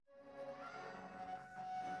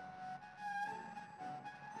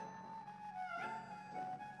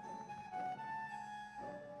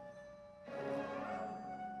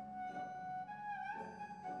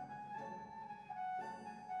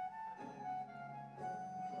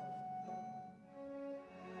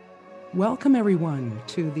Welcome, everyone,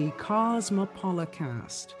 to the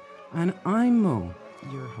Cosmopartycast, and I'm Mo,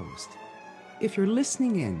 your host. If you're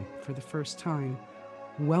listening in for the first time,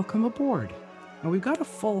 welcome aboard. Now, we've got a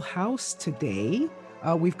full house today.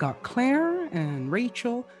 We've got Claire and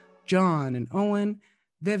Rachel, John and Owen,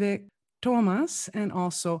 Vivek, Thomas, and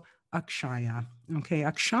also Akshaya. Okay,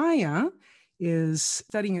 Akshaya is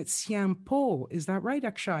studying at Sciences Po. Is that right,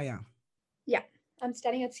 Akshaya? Yeah, I'm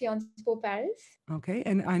studying at Sciences Po Paris. Okay,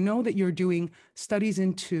 and I know that you're doing studies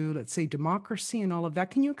into, let's say, democracy and all of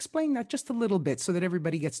that. Can you explain that just a little bit so that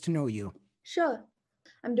everybody gets to know you? Sure.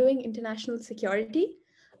 I'm doing international security.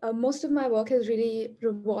 Most of my work has really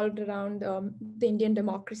revolved around the Indian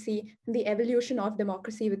democracy and the evolution of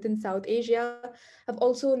democracy within South Asia. I've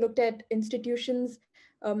also looked at institutions,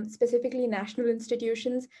 specifically national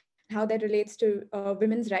institutions, how that relates to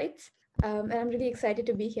women's rights. And I'm really excited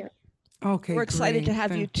to be here. Okay, We're excited to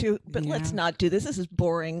have you too, but let's not do this. This is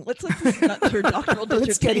boring. Let's this is not your doctoral dissertation.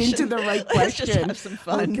 Let's get into the right question. Let's just have some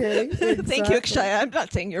fun. Okay, exactly. Thank you, Akshaya. I'm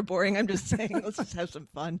not saying you're boring. I'm just saying let's just have some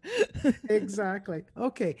fun. Exactly.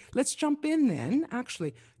 Okay, let's jump in then.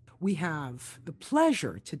 Actually, we have the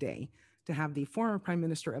pleasure today to have the former Prime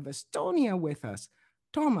Minister of Estonia with us.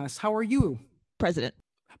 Thomas, how are you? President.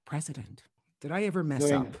 President. Did I ever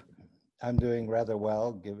mess up? I'm doing rather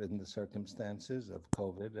well given the circumstances of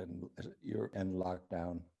COVID and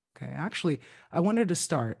lockdown. Okay, actually, I wanted to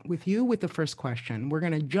start with you with the first question. We're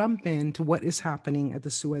going to jump into what is happening at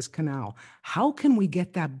the Suez Canal. How can we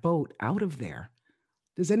get that boat out of there?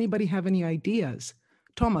 Does anybody have any ideas?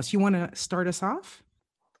 Thomas, you want to start us off?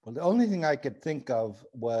 Well, the only thing I could think of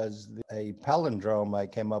was a palindrome I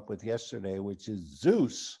came up with yesterday, which is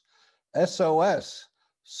Zeus, SOS,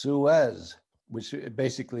 Suez, which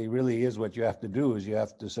basically really is what you have to do is you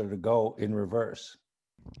have to sort of go in reverse.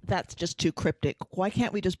 That's just too cryptic. Why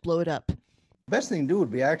can't we just blow it up? Best thing to do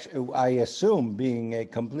would be actually, I assume, being a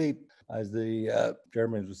complete, as the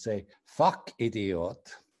Germans would say,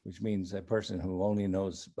 Fachidiot, which means a person who only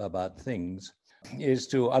knows about things, is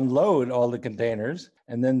to unload all the containers.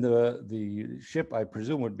 And then the ship, I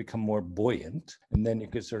presume, would become more buoyant. And then you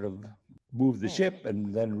could sort of move the ship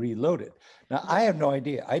and then reload it. Now, I have no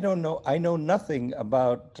idea. I don't know. I know nothing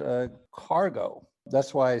about cargo.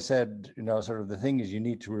 That's why I said, sort of the thing is you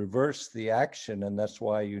need to reverse the action, and that's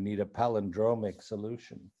why you need a palindromic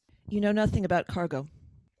solution. You know nothing about cargo.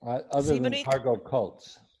 Other than cargo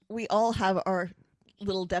cults. We all have our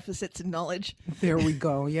little deficits in knowledge. There we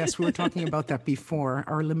go. Yes, we were talking about that before.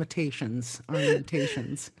 Our limitations. All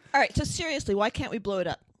right. So seriously, why can't we blow it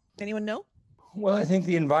up? Anyone know? Well, I think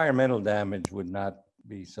the environmental damage would not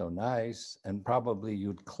be so nice, and probably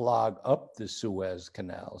you'd clog up the Suez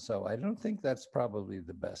Canal. So I don't think that's probably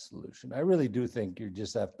the best solution. I really do think you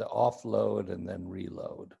just have to offload and then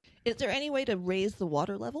reload. Is there any way to raise the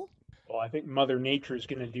water level? Well, I think Mother Nature is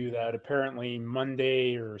going to do that. Apparently,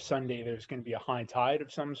 Monday or Sunday, there's going to be a high tide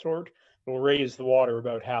of some sort. It'll raise the water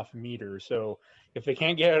about half a meter. So if they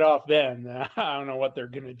can't get it off then, I don't know what they're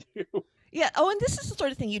going to do. Yeah. Oh, and this is the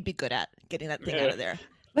sort of thing you'd be good at, getting that thing out of there.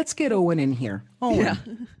 Let's get Owen in here. Owen. Yeah.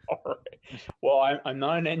 All right. Well, I'm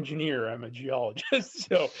not an engineer. I'm a geologist.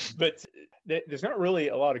 But there's not really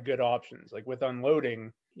a lot of good options. Like with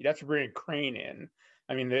unloading, you'd have to bring a crane in.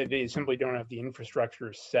 I mean, they simply don't have the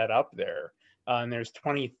infrastructure set up there. And there's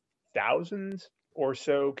 20,000 or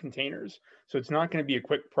so containers. So it's not going to be a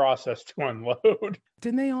quick process to unload.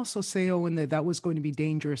 Didn't they also say, Owen, that was going to be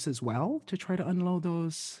dangerous as well to try to unload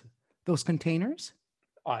those containers?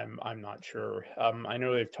 I'm not sure. I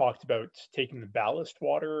know they've talked about taking the ballast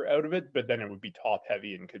water out of it, but then it would be top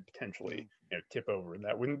heavy and could potentially tip over, and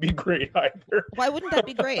that wouldn't be great either. Why wouldn't that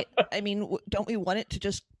be great? I mean, don't we want it to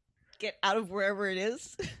just get out of wherever it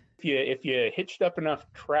is? If you hitched up enough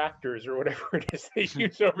tractors or whatever it is they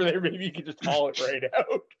use over there, maybe you could just haul it right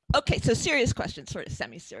out. Okay, so serious question, sort of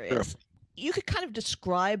semi-serious. Sure. You could kind of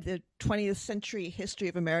describe the 20th century history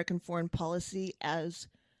of American foreign policy as,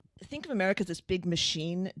 think of America as this big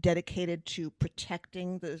machine dedicated to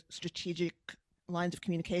protecting the strategic lines of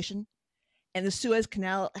communication. And the Suez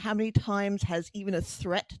Canal, how many times has even a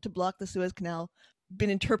threat to block the Suez Canal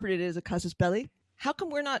been interpreted as a casus belli? How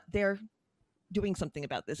come we're not there doing something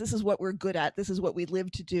about this? This is what we're good at. This is what we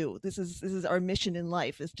live to do. This is our mission in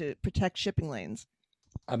life, is to protect shipping lanes.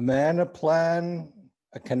 A man, a plan,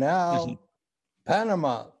 a canal,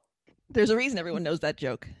 Panama. There's a reason everyone knows that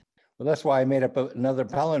joke. Well, that's why I made up another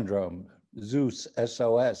palindrome. Zeus,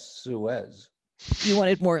 SOS, Suez. You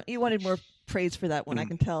wanted more praise for that one, I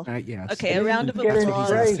can tell. Yes. Okay, a round of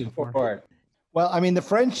applause for it. Well, I mean, the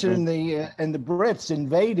French and the Brits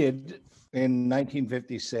invaded in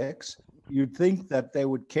 1956. You'd think that they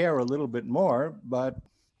would care a little bit more, but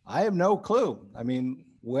I have no clue. I mean,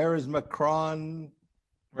 where is Macron?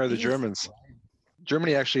 Where are the Germans?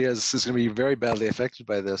 Germany actually is going to be very badly affected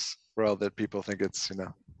by this, for all that people think it's,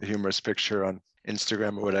 a humorous picture on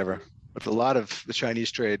Instagram or whatever. But a lot of the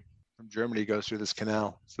Chinese trade from Germany goes through this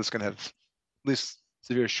canal. So it's going to have at least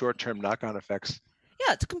severe short-term knock-on effects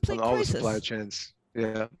Yeah, it's a complete on all crisis. the supply chains.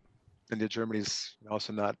 Yeah. And yet Germany's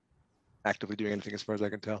also not actively doing anything as far as I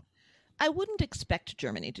can tell. I wouldn't expect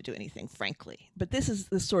Germany to do anything, frankly. But this is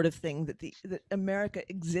the sort of thing that that America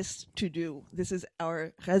exists to do. This is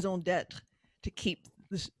our raison d'être, to keep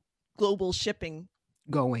this global shipping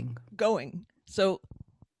Going. So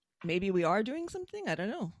maybe we are doing something? I don't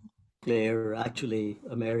know. Claire, actually,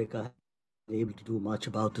 America hasn't been able to do much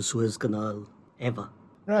about the Suez Canal ever.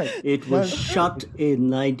 Right. It was shut in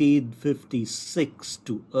 1956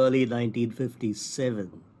 to early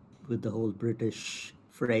 1957 with the whole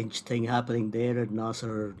British-French thing happening there and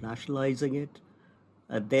Nasser nationalizing it.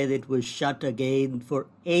 And then it was shut again for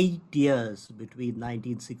 8 years between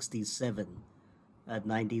 1967 and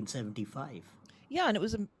 1975. Yeah, and it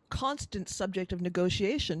was a constant subject of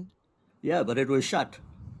negotiation. Yeah, but it was shut.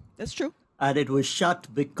 That's true. And it was shut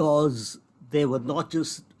because there were not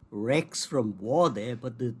just wrecks from war there,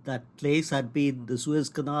 but that place the Suez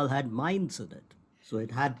Canal had mines in it. So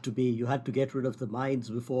it had to be, you had to get rid of the mines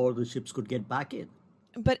before the ships could get back in.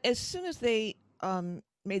 But as soon as they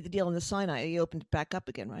made the deal in the Sinai, you opened it back up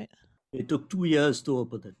again, right? It took 2 years to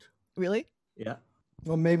open it. Really? Yeah.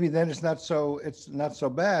 Well, maybe then it's not so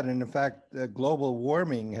bad. And in fact, global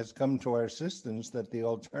warming has come to our assistance that the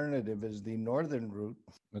alternative is the northern route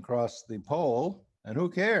across the pole. And who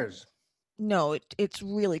cares? No, it's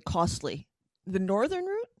really costly. The northern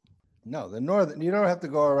route? No, the northern, you don't have to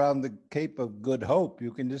go around the Cape of Good Hope. You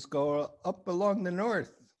can just go up along the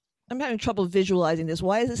north. I'm having trouble visualizing this.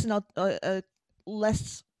 Why is this not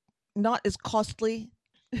not as costly?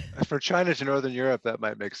 For China to Northern Europe, that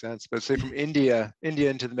might make sense. But say from India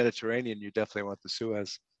into the Mediterranean, you definitely want the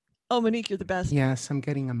Suez. Oh, Monique, you're the best. Yes, I'm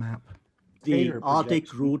getting a map. The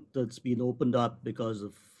Arctic route that's been opened up because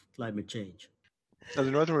of climate change. So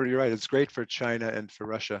the northern route, you're right. It's great for China and for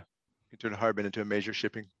Russia. You turn Harbin into a major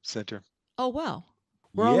shipping center. Oh, wow.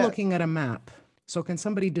 We're all looking at a map. So can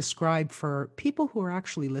somebody describe for people who are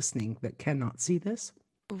actually listening that cannot see this?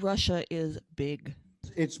 Russia is big.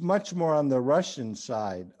 It's much more on the Russian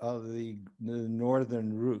side of the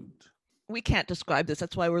northern route. We can't describe this.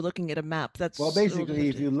 That's why we're looking at a map. Well, basically,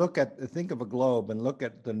 if you think of a globe and look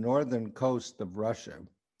at the northern coast of Russia,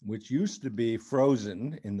 which used to be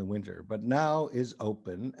frozen in the winter, but now is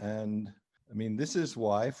open. And I mean, this is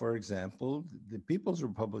why, for example, the People's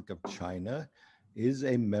Republic of China is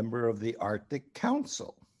a member of the Arctic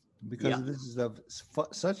Council, because this is of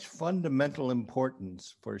such fundamental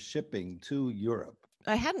importance for shipping to Europe.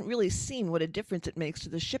 I hadn't really seen what a difference it makes to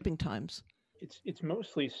the shipping times. It's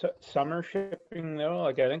mostly summer shipping though.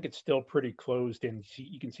 Like I think it's still pretty closed in.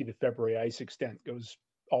 You can see the February ice extent goes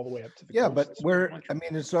all the way up to the coast. But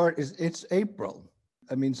it's April.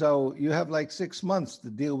 I mean, so you have like 6 months to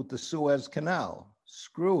deal with the Suez Canal.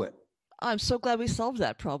 Screw it. I'm so glad we solved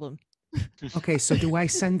that problem. Okay, so do I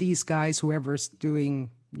send these guys, whoever's doing,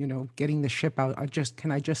 getting the ship out,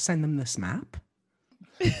 can I just send them this map?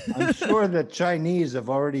 I'm sure the Chinese have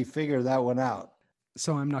already figured that one out.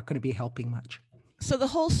 So I'm not going to be helping much. So the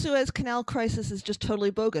whole Suez Canal crisis is just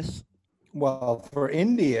totally bogus. Well, for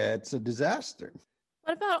India, it's a disaster.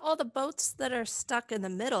 What about all the boats that are stuck in the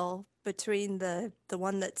middle between the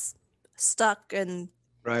one that's stuck and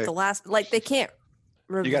the last? Like they can't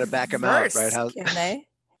reverse. You got to back them out, right? Can they?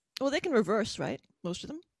 Well, they can reverse, right? Most of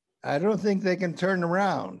them. I don't think they can turn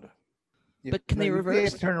around. But can they reverse? You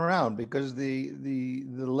can't turn around because the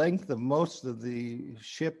length of most of the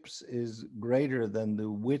ships is greater than the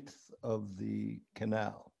width of the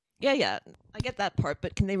canal. Yeah, I get that part.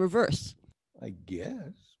 But can they reverse? I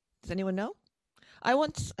guess. Does anyone know? I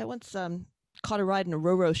once caught a ride in a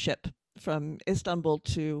ro-ro ship from Istanbul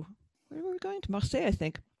to where were we going? To Marseille, I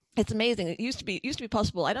think. It's amazing. It used to be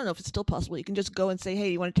possible. I don't know if it's still possible. You can just go and say,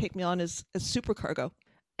 "Hey, you want to take me on as supercargo?"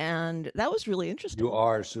 And that was really interesting. You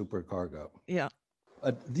are supercargo. Yeah.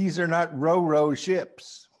 These are not ro-ro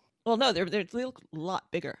ships. Well, no, they're a lot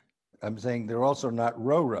bigger. I'm saying they're also not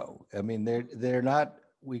ro-ro. I mean, they're not.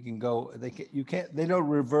 We can go. They don't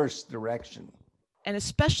reverse direction. And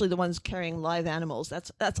especially the ones carrying live animals.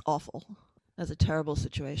 That's awful. That's a terrible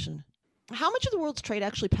situation. How much of the world's trade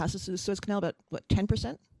actually passes through the Suez Canal? About what,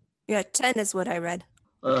 10%? Yeah, 10 is what I read.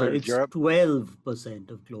 It's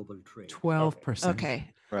 12% of global trade. 12%. Okay.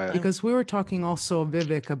 Right. Because we were talking also,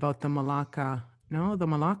 Vivek, about the Malacca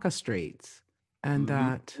Straits. And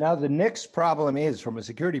that... Now, the next problem is, from a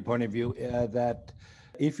security point of view, that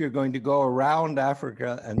if you're going to go around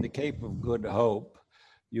Africa and the Cape of Good Hope,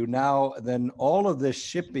 then all of this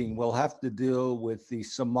shipping will have to deal with the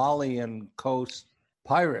Somalian coast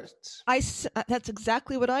pirates. That's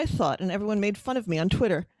exactly what I thought, and everyone made fun of me on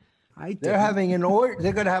Twitter. They're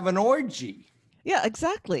going to have an orgy. Yeah,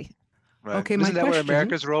 exactly. Right. Okay, Isn't that question, where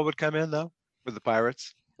America's role would come in, though, with the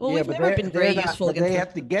pirates? Well, we've never been very useful against They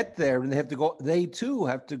have to get there, and they too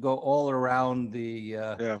have to go all around the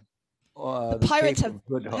pirates Cape of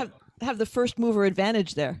Good Hope. have the first mover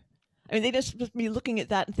advantage there. I mean, they just be looking at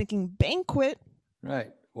that and thinking banquet.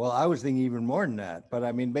 Right. Well, I was thinking even more than that. But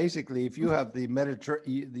I mean, basically, if you have the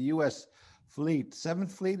U.S. fleet,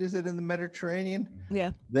 Seventh Fleet, is it in the Mediterranean?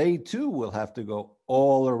 Yeah. They too will have to go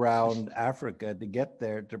all around Africa to get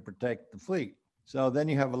there to protect the fleet. So then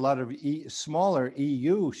you have a lot of smaller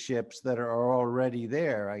EU ships that are already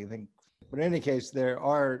there, I think. But in any case, there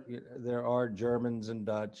are Germans and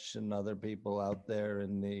Dutch and other people out there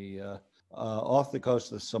in the off the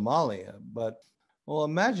coast of Somalia. But well,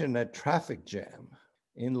 imagine a traffic jam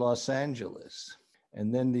in Los Angeles.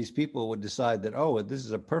 And then these people would decide that, oh, this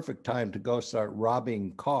is a perfect time to go start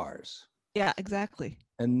robbing cars. Yeah, exactly.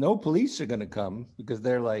 And no police are going to come because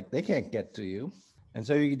they're like, they can't get to you. And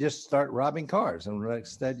so you just start robbing cars. And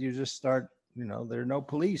instead you just start, there are no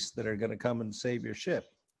police that are going to come and save your ship.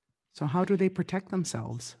 So how do they protect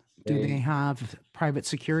themselves? Do they have private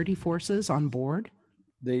security forces on board?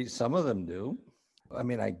 Some of them do. I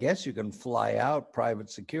mean, I guess you can fly out private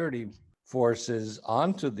security forces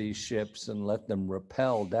onto these ships and let them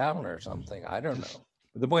rappel down or something. I don't know.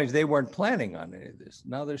 But the point is they weren't planning on any of this.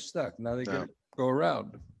 Now they're stuck. Now they got to go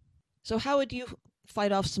around. So how would you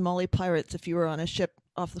fight off Somali pirates if you were on a ship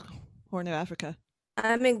off the Horn of Africa?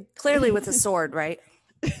 I mean, clearly with a sword, right?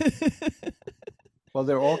 Well,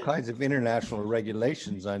 there are all kinds of international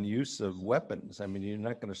regulations on use of weapons. I mean, you're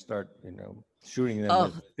not going to start, shooting them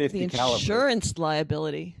with 50 the caliber. Insurance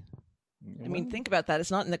liability. I mean, think about that.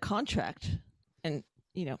 It's not in the contract. And,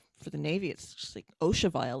 for the Navy, it's just like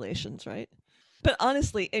OSHA violations, right? But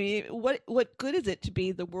honestly, I mean, what good is it to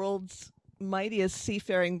be the world's mightiest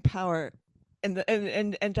seafaring power and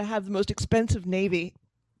to have the most expensive Navy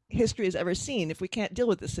history has ever seen if we can't deal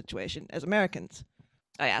with this situation as Americans?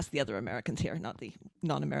 I asked the other Americans here, not the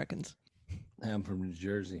non-Americans. I'm from New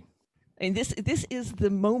Jersey. I mean, this is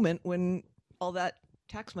the moment when all that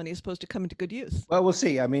tax money is supposed to come into good use. Well, we'll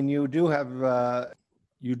see. I mean, you have a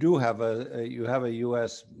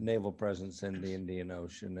U.S. naval presence in the Indian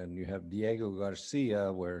Ocean, and you have Diego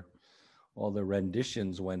Garcia, where all the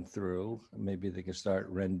renditions went through. Maybe they can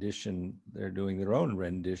start They're doing their own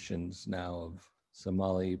renditions now of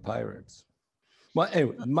Somali pirates. Well,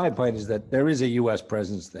 anyway, my point is that there is a U.S.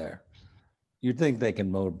 presence there. You'd think they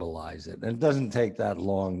can mobilize it. And it doesn't take that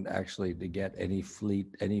long actually to get any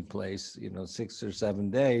fleet, any place, 6 or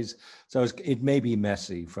 7 days. So it may be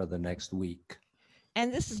messy for the next week.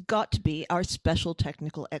 And this has got to be our special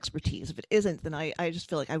technical expertise. If it isn't, then I just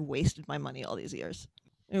feel like I've wasted my money all these years.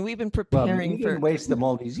 I mean, we've been preparing you didn't waste them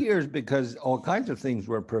all these years because all kinds of things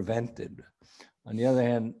were prevented. On the other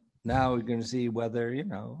hand, now we're going to see whether, it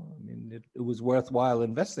was worthwhile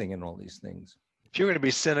investing in all these things. If you're going to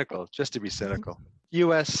be cynical, just to be cynical,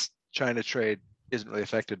 U.S.-China trade isn't really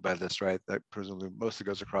affected by this, right? That presumably mostly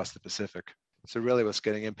goes across the Pacific. So really what's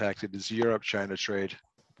getting impacted is Europe-China trade.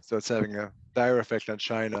 So it's having a dire effect on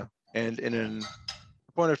China. And in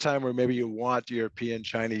a point of time where maybe you want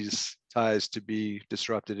European-Chinese ties to be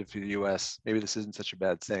disrupted to the U.S., maybe this isn't such a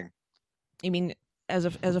bad thing. You mean as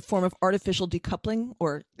a form of artificial decoupling,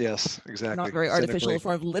 or yes, exactly, not very artificial, a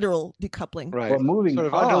form of literal decoupling, right? Well, moving sort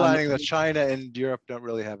of on, underlining that China and Europe don't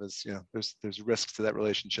really have there's risks to that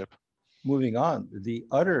relationship. Moving on, the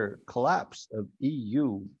utter collapse of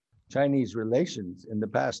EU-Chinese relations in the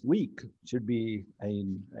past week should be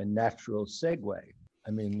a natural segue. I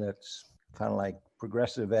mean, that's kind of like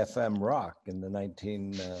progressive FM rock in the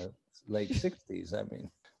late 60s. I mean,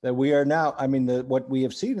 that we are now, what we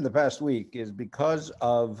have seen in the past week is because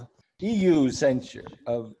of EU's censure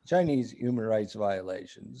of Chinese human rights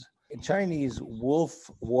violations, Chinese wolf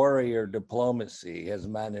warrior diplomacy has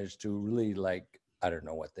managed to really, I don't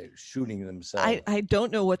know what they're shooting themselves. I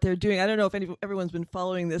don't know what they're doing. I don't know if everyone's been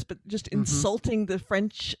following this, but just insulting the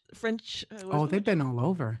French. They've been all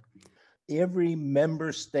over. Every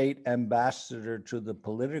member state ambassador to the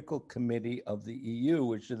political committee of the EU,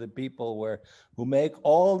 which are the people who make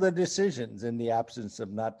all the decisions in the absence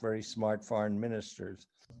of not very smart foreign ministers,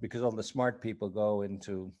 because all the smart people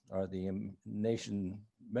are the nation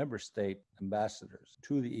member state ambassadors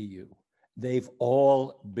to the EU. They've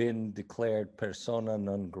all been declared persona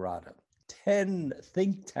non grata. 10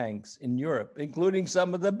 think tanks in Europe, including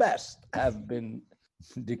some of the best, have been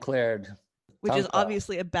declared, which is Tangka.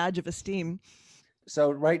 obviously a badge of esteem.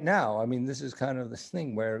 So right now, I mean, this is kind of this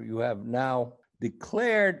thing where you have now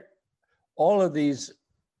declared all of these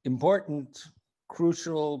important,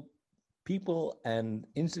 crucial people and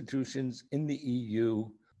institutions in the EU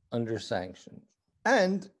under sanctions.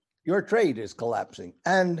 And your trade is collapsing.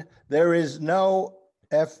 And there is no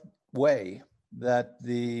way that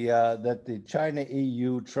the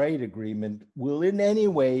China-EU trade agreement will in any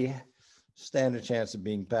way stand a chance of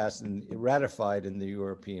being passed and ratified in the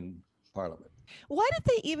European Parliament. Why did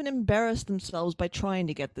they even embarrass themselves by trying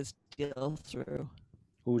to get this deal through?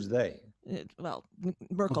 Who's they? Well,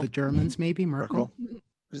 Merkel. Well, the Germans, maybe Merkel.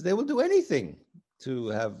 Because they will do anything to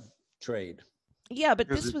have trade. Yeah, but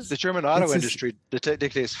this was the German auto industry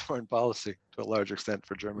dictates foreign policy to a large extent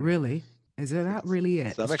for Germany. Really? Is that really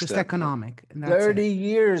it? It's just economic. And that's 30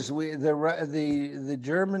 years the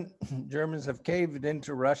Germans have caved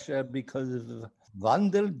into Russia because of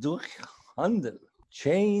Wandel durch Handel,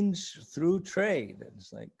 change through trade.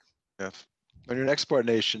 It's like, yes. When you're an export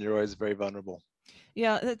nation, you're always very vulnerable.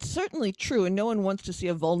 Yeah, that's certainly true, and no one wants to see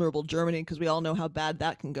a vulnerable Germany because we all know how bad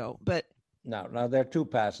that can go. But no, they're too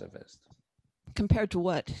pacifist. Compared to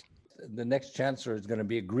what? The next chancellor is going to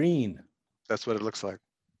be a Green. That's what it looks like.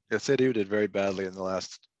 The CDU did very badly in the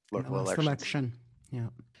last local election. Yeah.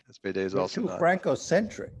 SPD is also too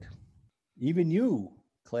Franco-centric. Even you,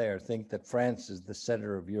 Claire, think that France is the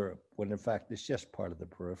center of Europe, when in fact it's just part of the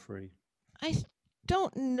periphery. I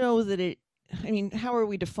don't know that it. I mean, how are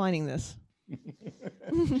we defining this?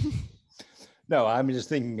 No, I'm just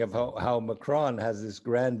thinking of how Macron has this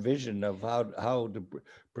grand vision of how to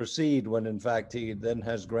proceed, when in fact he then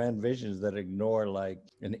has grand visions that ignore like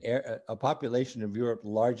a population of Europe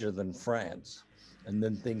larger than France, and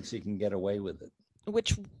then thinks he can get away with it.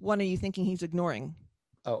 Which one are you thinking he's ignoring?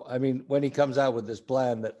 Oh, I mean, when he comes out with this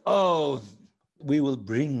plan that, we will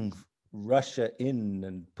bring Russia in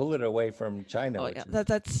and pull it away from China. Oh, yeah,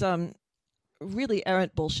 that's really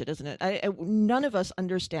errant bullshit, isn't it? None of us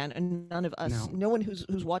understand, and none of us, no one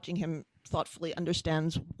who's watching him thoughtfully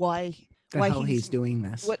understands why he's doing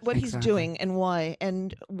this, what he's doing, and why,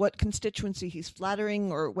 and what constituency he's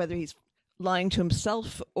flattering, or whether he's lying to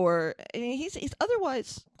himself, or he's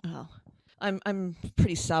otherwise. Oh, I'm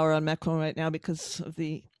pretty sour on Macron right now because of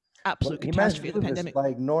the absolute catastrophe of the pandemic. By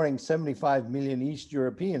ignoring 75 million East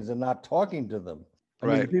Europeans and not talking to them. I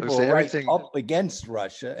mean, people are up against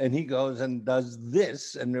Russia, and he goes and does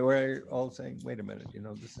this, and we're all saying, "Wait a minute,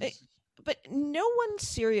 this is." But no one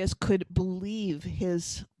serious could believe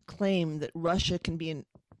his claim that Russia can be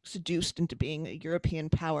seduced into being a European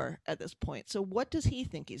power at this point. So, what does he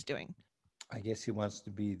think he's doing? I guess he wants to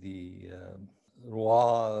be the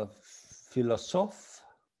roi philosophe,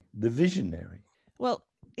 the visionary. Well,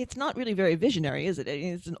 it's not really very visionary, is it?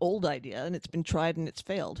 It's an old idea, and it's been tried and it's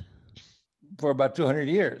failed. For about 200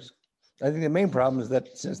 years. I think the main problem is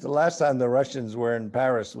that since the last time the Russians were in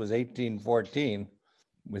Paris was 1814,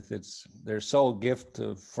 with their sole gift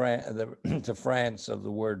to France of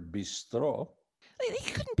the word bistrot.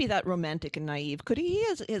 He couldn't be that romantic and naive, could he? He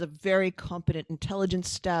has a very competent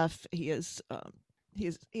intelligence staff. He has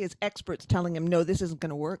experts telling him, no, this isn't going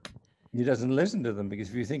to work. He doesn't listen to them, because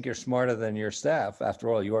if you think you're smarter than your staff, after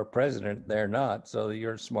all, you're president, they're not. So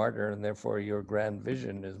you're smarter, and therefore your grand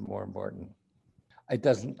vision is more important. I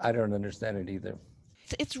don't understand it either.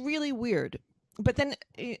 It's really weird. But then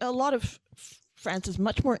a lot of France is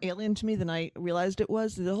much more alien to me than I realized it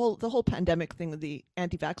was. The whole pandemic thing with the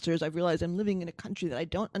anti-vaxxers, I've realized I'm living in a country that I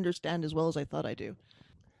don't understand as well as I thought I do.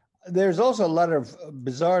 There's also a lot of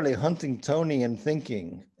bizarrely Huntingtonian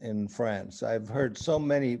thinking in France. I've heard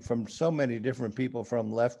from so many different people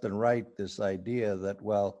from left and right, this idea that,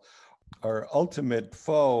 well, our ultimate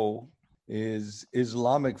foe is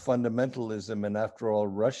Islamic fundamentalism, and after all,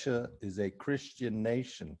 Russia is a Christian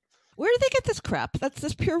nation. Where do they get this crap?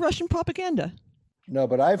 That's pure Russian propaganda. No,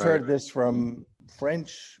 but I've heard this from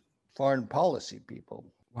French foreign policy people.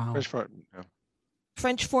 Wow.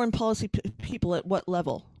 French foreign policy people at what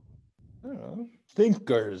level? I don't know.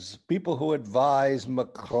 Thinkers, people who advise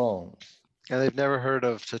Macron. And they've never heard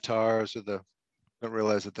of Tatars, or don't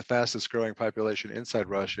realize that the fastest growing population inside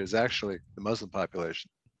Russia is actually the Muslim population.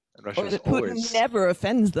 And Russia is Putin never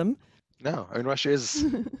offends them. No, I mean, Russia is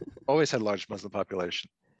always had a large Muslim population.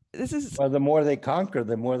 Well, the more they conquer,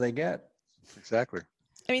 the more they get. Exactly.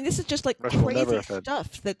 I mean, this is just like crazy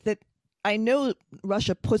stuff that I know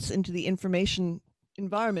Russia puts into the information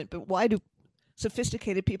environment, but why do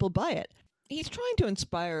sophisticated people buy it? He's trying to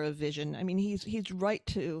inspire a vision. I mean, he's right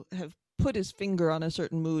to have put his finger on a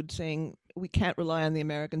certain mood, saying we can't rely on the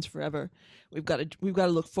Americans forever. We've got to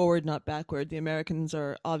look forward, not backward. The Americans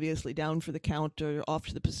are obviously down for the count or off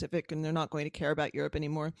to the Pacific, and they're not going to care about Europe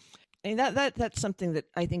anymore. I mean, that's something that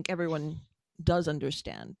I think everyone does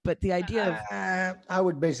understand. But the idea of I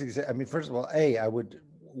would basically say, I mean, first of all, I would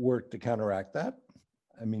work to counteract that.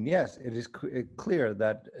 I mean, yes, it is clear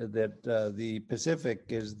that the Pacific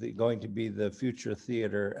is going to be the future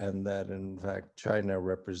theater, and that in fact China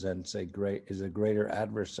represents a greater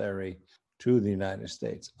adversary to the United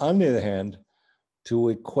States. On the other hand, to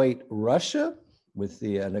equate Russia with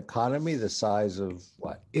an economy the size of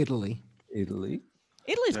what? Italy.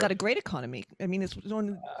 Italy's got a great economy. I mean, it's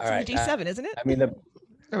on the G7, isn't it? I mean,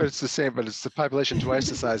 No, but it's the same, but it's the population twice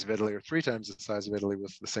the size of Italy, or 3 times the size of Italy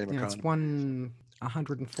with the same economy. It's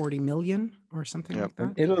 140 million or something like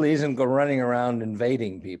that. Italy isn't running around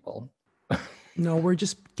invading people. No, we're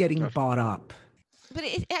just getting bought up. But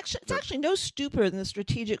it's actually no stupider than the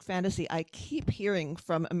strategic fantasy I keep hearing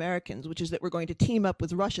from Americans, which is that we're going to team up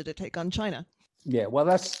with Russia to take on China. Yeah, well,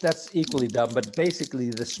 that's equally dumb. But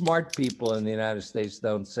basically, the smart people in the United States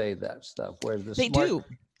don't say that stuff. Whereas they do.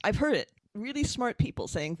 I've heard it. Really smart people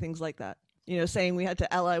saying things like that. You know, saying we had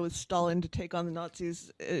to ally with Stalin to take on the Nazis.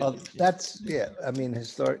 Well, that's, I mean,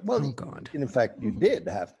 historic. Well, oh, God. In fact, you did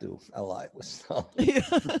have to ally with Stalin.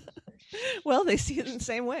 Well, they see it in the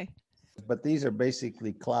same way. But these are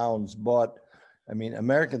basically clowns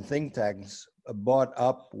American think tanks bought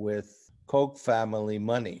up with Koch family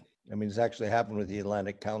money. I mean, it's actually happened with the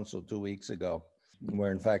Atlantic Council 2 weeks ago,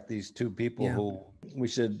 where in fact these two people who we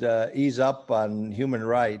should ease up on human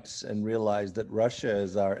rights and realize that Russia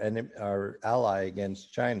is our ally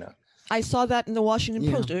against China. I saw that in the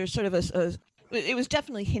Washington Post. There's sort of it was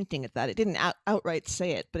definitely hinting at that. It didn't outright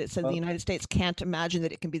say it, but it said the United States can't imagine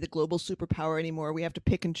that it can be the global superpower anymore. We have to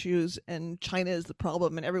pick and choose, and China is the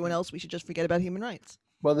problem, and everyone else, we should just forget about human rights.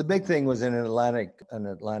 Well, the big thing was in an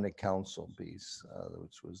Atlantic Council piece,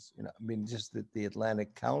 which was, just that the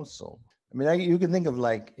Atlantic Council. I mean, you can think of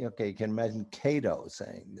you can imagine Cato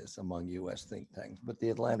saying this among U.S. think tanks, but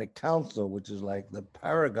the Atlantic Council, which is like the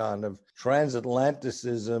paragon of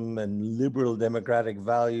transatlanticism and liberal democratic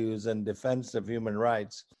values and defense of human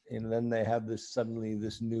rights, and then they have this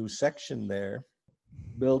new section there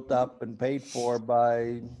built up and paid for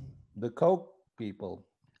by the Koch people.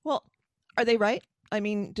 Well, are they right? I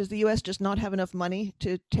mean, does the U.S. just not have enough money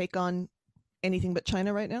to take on anything but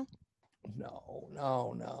China right now? No.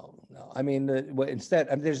 I mean, instead,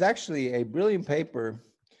 there's actually a brilliant paper,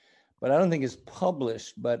 but I don't think it's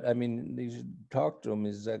published. But I mean, you should talk to him.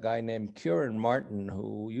 Is a guy named Kieran Martin,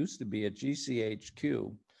 who used to be at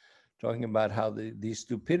GCHQ, talking about how the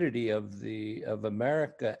stupidity of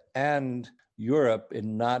America and Europe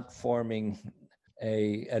in not forming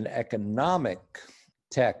an economic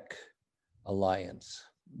tech alliance.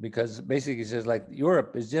 Because basically he says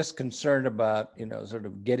Europe is just concerned about, sort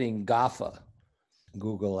of getting GAFA,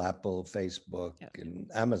 Google, Apple, Facebook, and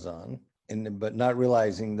Amazon, but not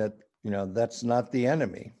realizing that, that's not the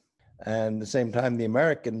enemy. And at the same time, the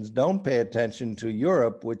Americans don't pay attention to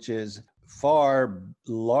Europe, which is far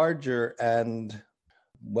larger and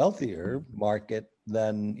wealthier market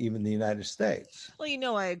than even the United States.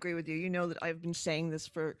 Well, I agree with you. You know that I've been saying this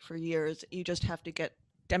for years. You just have to get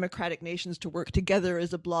democratic nations to work together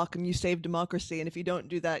as a bloc, and you save democracy. And if you don't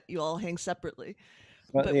do that, you all hang separately.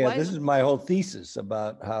 Well, this is my whole thesis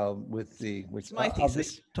about how it's my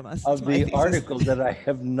thesis, Thomas. Of the article that I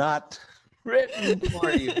have not written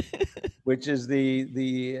for you, which is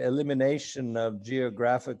the elimination of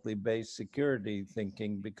geographically based security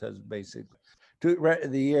thinking, because basically the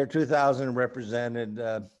year 2000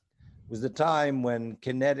 was the time when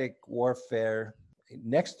kinetic warfare,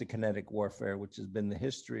 next to kinetic warfare, which has been the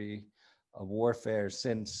history of warfare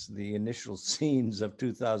since the initial scenes of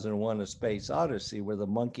 2001: A Space Odyssey, where the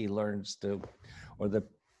monkey or the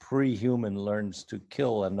pre-human learns to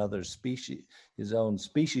kill another species, his own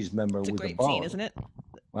species member with a bone. It's a great scene, isn't it?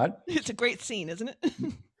 What? It's a great scene, isn't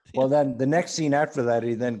it? Well, then the next scene after that,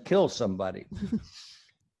 he then kills somebody.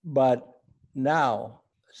 But now,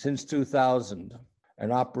 since 2000,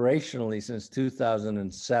 and operationally since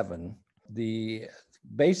 2007, the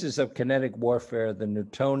basis of kinetic warfare, the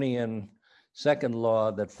Newtonian second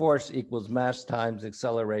law that force equals mass times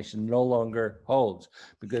acceleration, no longer holds,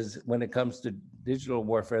 because when it comes to digital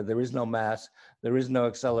warfare, there is no mass, there is no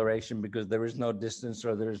acceleration, because there is no distance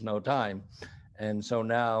or there is no time. And so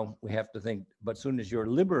now we have to think, but as soon as you're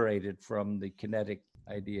liberated from the kinetic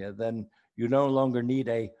idea, then you no longer need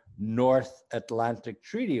a North Atlantic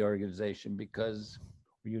Treaty Organization, because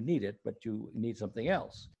you need it, but you need something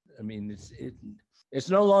else. I mean, it's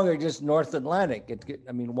no longer just North Atlantic.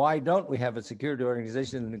 I mean, why don't we have a security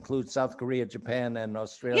organization that includes South Korea, Japan, and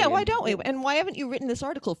Australia? Yeah, why don't we? And why haven't you written this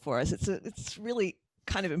article for us? It's really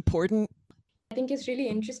kind of important. I think it's really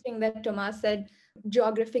interesting that Thomas said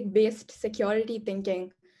geographic-based security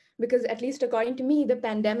thinking, because at least according to me, the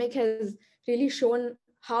pandemic has really shown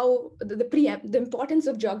how the importance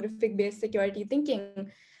of geographic-based security thinking.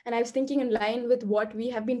 And I was thinking in line with what we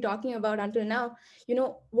have been talking about until now,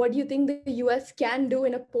 what do you think the US can do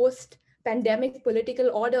in a post-pandemic political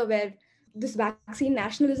order where this vaccine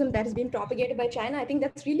nationalism that is being propagated by China, I think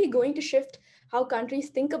that's really going to shift how countries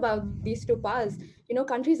think about these two powers.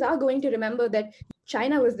 Countries are going to remember that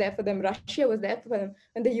China was there for them, Russia was there for them,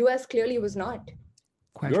 and the US clearly was not.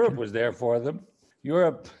 Europe was there for them.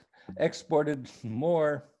 Europe exported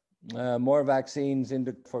more vaccines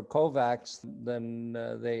for COVAX than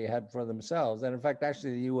they had for themselves. And in fact,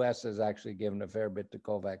 actually, the US has actually given a fair bit to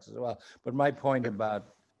COVAX as well. But my point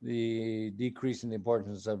about the decrease in the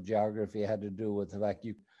importance of geography had to do with the fact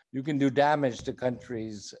you can do damage to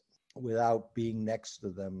countries without being next to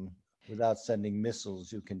them, without sending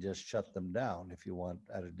missiles. You can just shut them down if you want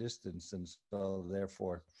at a distance. And so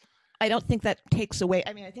therefore, I don't think that takes away.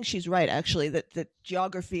 I mean, I think she's right, actually, that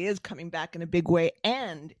geography is coming back in a big way.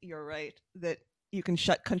 And you're right that you can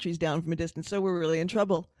shut countries down from a distance. So we're really in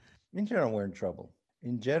trouble. In general, we're in trouble.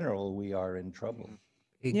 In general, we are in trouble.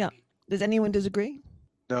 Yeah. Does anyone disagree?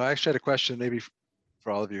 No, I actually had a question maybe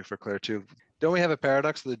for all of you, for Claire too. Don't we have a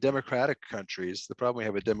paradox with the democratic countries? The problem we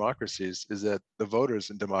have with democracies is that the voters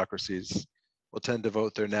in democracies will tend to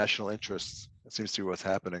vote their national interests. That seems to be what's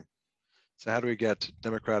happening. So how do we get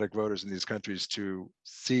democratic voters in these countries to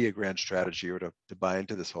see a grand strategy or to buy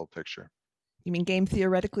into this whole picture? You mean game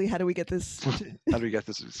theoretically? How do we get this? How do we get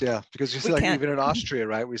this? Yeah, because you see, like even in Austria,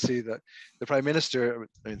 right? We see that the prime minister,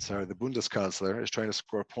 the Bundeskanzler, is trying to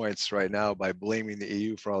score points right now by blaming the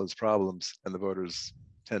EU for all its problems, and the voters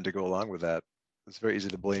tend to go along with that. It's very easy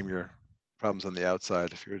to blame your problems on the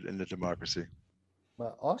outside if you're in a democracy.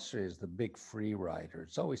 Well, Austria is the big free rider.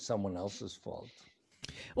 It's always someone else's fault.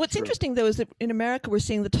 What's interesting, though, is that in America, we're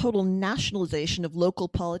seeing the total nationalization of local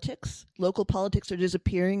politics. Local politics are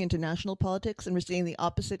disappearing into national politics, and we're seeing the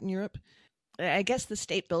opposite in Europe. I guess the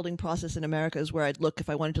state-building process in America is where I'd look if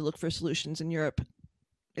I wanted to look for solutions in Europe.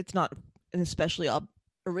 It's not an especially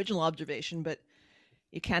original observation, but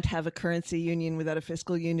you can't have a currency union without a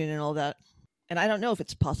fiscal union and all that. And I don't know if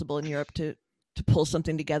it's possible in Europe to pull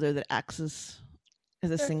something together that acts as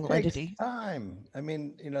a single entity. Time. I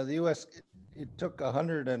mean, the U.S., it took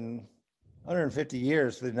 150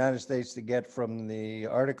 years for the United States to get from the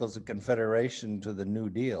Articles of Confederation to the New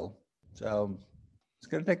Deal. So it's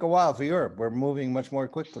going to take a while for Europe. We're moving much more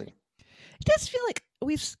quickly. It does feel like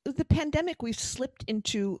the pandemic, we've slipped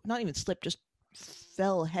into, not even slipped, just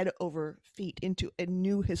fell head over feet into a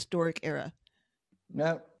new historic era.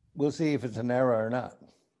 Now, we'll see if it's an era or not.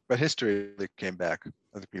 But history came back.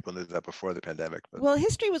 Other people knew that before the pandemic. But well,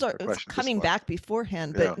 history was coming back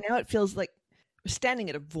beforehand, but now it feels like we're standing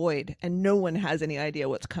at a void and no one has any idea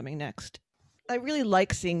what's coming next. I really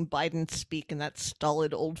like seeing Biden speak in that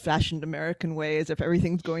stolid, old-fashioned American way, as if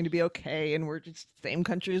everything's going to be okay and we're just the same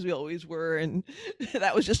country as we always were. And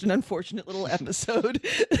that was just an unfortunate little episode.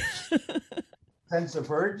 Sense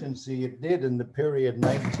of urgency it did in the period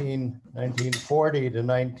 1940 to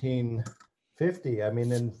 1950. I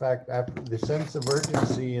mean, in fact, after the sense of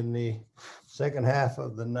urgency in the second half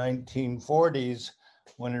of the 1940s,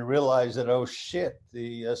 when it realized that, oh shit,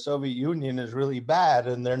 the Soviet Union is really bad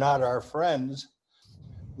and they're not our friends,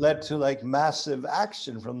 led to like massive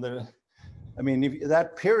action from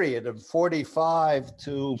that period of 45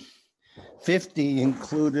 to 50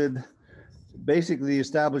 included basically the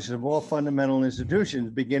establishment of all fundamental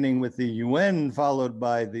institutions, beginning with the UN, followed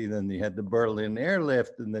by then you had the Berlin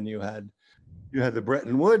airlift, and then you had the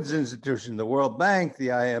Bretton Woods institution, the World Bank, the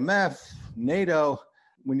IMF, NATO.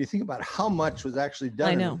 When you think about how much was actually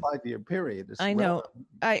done in a 5-year period, I know.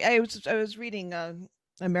 I was reading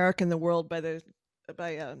America and the World by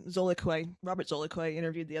Zoellick, Robert Zoellick, who I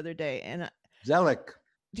interviewed the other day, and Zellick.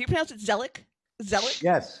 Do you pronounce it Zellick? Zellick?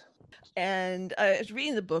 Yes. And I was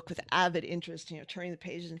reading the book with avid interest, turning the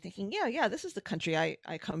pages and thinking, yeah, this is the country I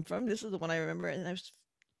come from. This is the one I remember. And I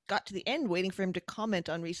got to the end waiting for him to comment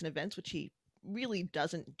on recent events, which he really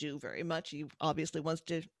doesn't do very much. He obviously wants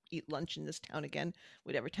to eat lunch in this town again,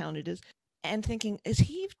 whatever town it is. And thinking, is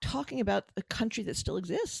he talking about a country that still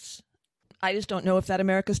exists? I just don't know if that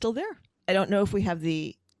America's still there. I don't know if we have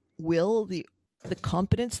the will, the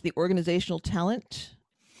competence, the organizational talent.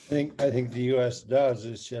 I think the U.S. does.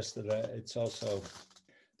 It's just that it's also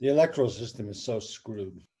the electoral system is so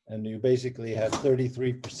screwed. and you basically had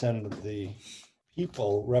 33% of the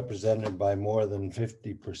people represented by more than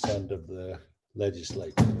 50% of the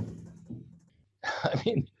legislature. I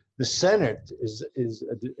mean, the Senate is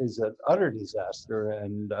an utter disaster,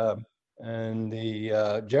 and the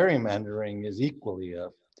gerrymandering is equally a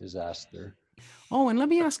disaster. Oh, and let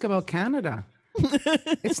me ask about Canada.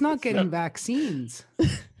 It's not getting vaccines.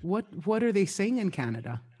 What are they saying in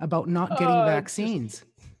Canada about not getting vaccines?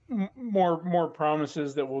 More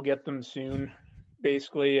promises that we'll get them soon,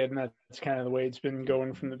 basically, and that's kind of the way it's been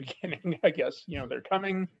going from the beginning. I guess they're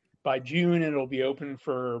coming by June. It'll be open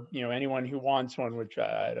for anyone who wants one, which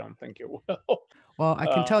I don't think it will. Well, I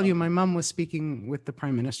can tell you, my mom was speaking with the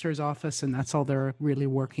Prime Minister's office, and that's all they're really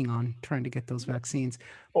working on, trying to get those vaccines.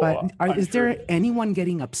 But is there anyone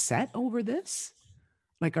getting upset over this?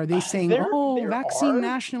 Like, are they saying, there vaccine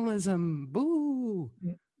nationalism, boo?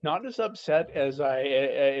 Not as upset as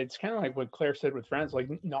it's kind of like what Claire said with friends, like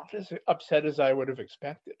not as upset as I would have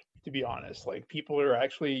expected, to be honest. Like, people are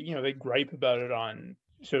actually, they gripe about it on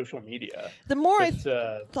social media. The more I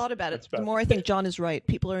thought about it, the more I think John is right.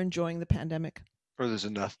 People are enjoying the pandemic. Or there's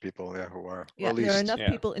enough people, who are. Yeah, at least, there are enough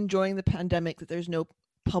people enjoying the pandemic that there's no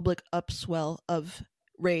public upswell of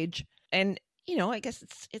rage. And, I guess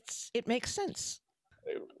it makes sense.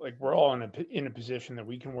 Like, we're all in a position that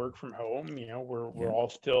we can work from home. We're all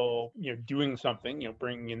still doing something,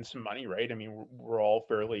 bringing in some money, right? I mean, we're all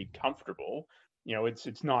fairly comfortable.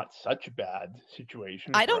 It's not such a bad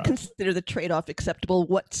situation. I don't consider the trade-off acceptable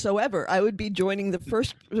whatsoever. I would be joining the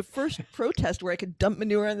first protest where I could dump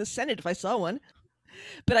manure on the Senate if I saw one.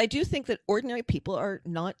 But I do think that ordinary people are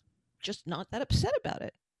not that upset about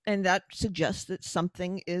it, and that suggests that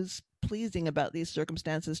something is pleasing about these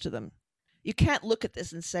circumstances to them. You can't look at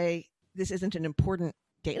this and say this isn't an important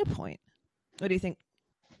data point. What do you think?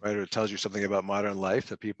 Right, or it tells you something about modern life,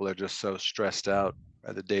 that people are just so stressed out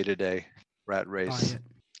by the day-to-day rat race.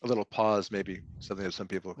 A little pause, maybe something that some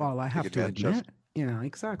people can I have to admit,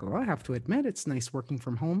 exactly. I have to admit, it's nice working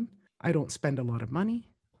from home. I don't spend a lot of money.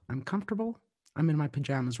 I'm comfortable. I'm in my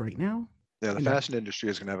pajamas right now. Yeah, the fashion industry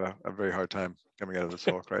is going to have a very hard time coming out of this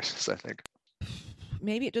whole crisis, I think.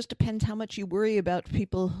 Maybe it just depends how much you worry about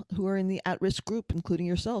people who are in the at-risk group, including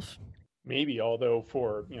yourself. Maybe, although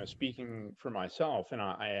for, speaking for myself, and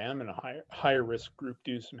I am in a higher risk group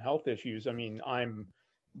due to some health issues. I mean, I'm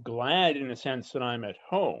glad in a sense that I'm at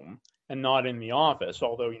home and not in the office,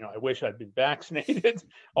 although, I wish I'd been vaccinated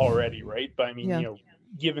already, right? But I mean,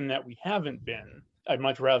 given that we haven't been, I'd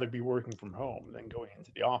much rather be working from home than going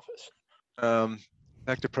into the office.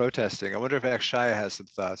 Back to protesting. I wonder if Akshaya has some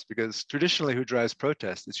thoughts, because traditionally who drives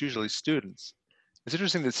protests? It's usually students. It's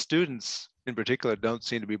interesting that students in particular don't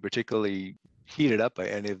seem to be particularly heated up by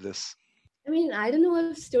any of this. I mean, I don't know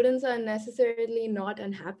if students are necessarily not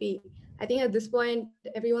unhappy. I think at this point,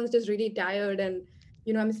 everyone's just really tired. And,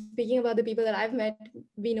 I'm speaking about the people that I've met.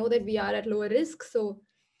 We know that we are at lower risk. So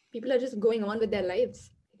people are just going on with their lives.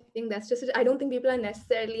 I think that's just it. I don't think people are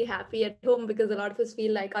necessarily happy at home, because a lot of us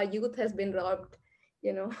feel like our youth has been robbed,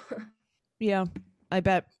 Yeah, I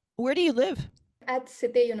bet. Where do you live? At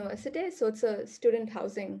City University. So it's a student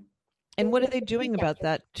housing. And what are they doing about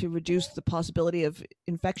that to reduce the possibility of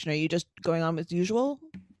infection? Are you just going on as usual?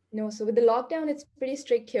 No, so with the lockdown, it's pretty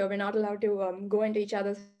strict here. We're not allowed to go into each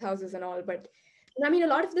other's houses and all. But I mean, a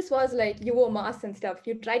lot of this was like you wore masks and stuff.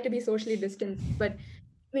 You tried to be socially distanced. But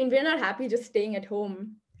I mean, we're not happy just staying at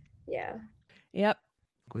home. Yeah. Yep.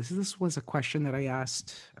 This was a question that I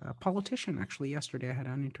asked a politician actually yesterday. I had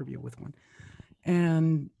an interview with one.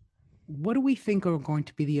 And what do we think are going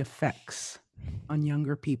to be the effects on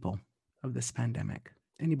younger people of this pandemic?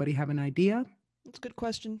 Anybody have an idea? That's a good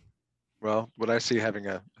question. Well, what I see having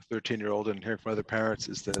a 13-year-old and hearing from other parents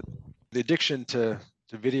is that the addiction to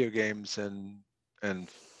video games and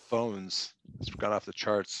phones has gone off the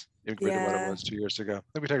charts, even compared to what it was 2 years ago. I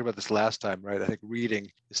think we talked about this last time, right? I think reading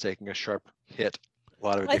is taking a sharp hit. A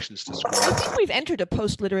lot of addictions to screen. I think we've entered a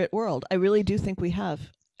post-literate world. I really do think we have.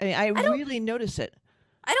 I really notice it.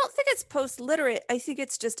 I don't think it's post-literate. I think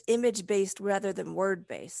it's just image-based rather than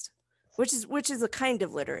word-based, which is a kind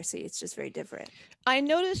of literacy. It's just very different. I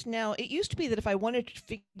notice now, it used to be that if I wanted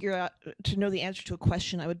to know the answer to a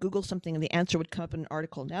question, I would Google something and the answer would come up in an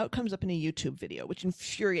article. Now it comes up in a YouTube video, which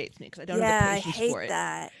infuriates me because I don't have the patience for it.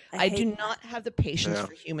 That. I do not have the patience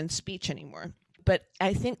for human speech anymore. But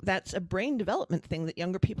I think that's a brain development thing that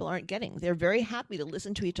younger people aren't getting. They're very happy to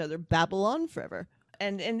listen to each other babble on forever.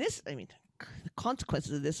 And this, I mean, the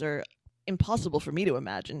consequences of this are impossible for me to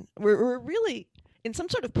imagine. We're really in some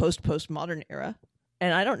sort of postmodern era,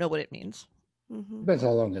 and I don't know what it means. Depends how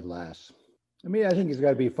long it lasts. I mean, I think it's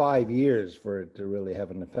got to be 5 years for it to really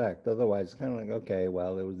have an effect. Otherwise, it's kind of like, okay,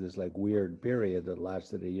 well, it was this like weird period that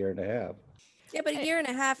lasted a year and a half. Yeah, but a year and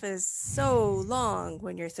a half is so long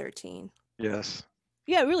when you're 13. Yes.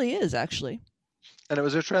 Yeah, it really is, actually. And it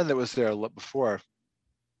was a trend that was there before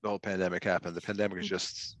the whole pandemic happened. The pandemic has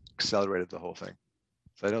just accelerated the whole thing.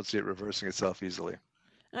 So I don't see it reversing itself easily.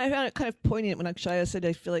 And I found it kind of poignant when Akshaya said,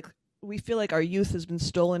 we feel like our youth has been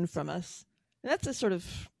stolen from us. And that's a sort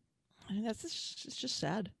of, it's just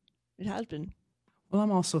sad. It has been. Well,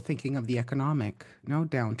 I'm also thinking of the economic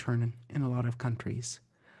downturn in a lot of countries,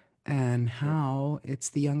 and how it's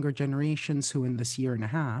the younger generations who in this year and a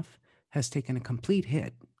half has taken a complete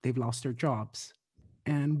hit. They've lost their jobs.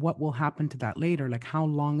 And what will happen to that later? Like, how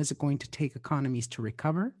long is it going to take economies to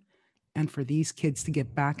recover? And for these kids to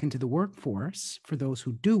get back into the workforce, for those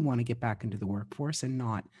who do want to get back into the workforce and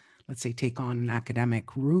not, let's say, take on an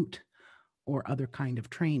academic route or other kind of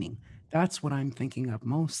training. That's what I'm thinking of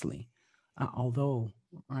mostly. Although,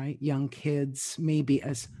 right, young kids, maybe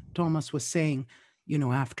as Thomas was saying,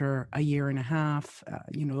 after a year and a half,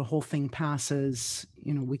 the whole thing passes,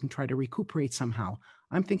 we can try to recuperate somehow.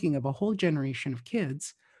 I'm thinking of a whole generation of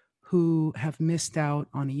kids who have missed out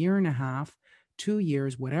on a year and a half, 2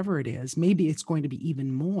 years, whatever it is. Maybe it's going to be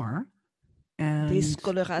even more. And what's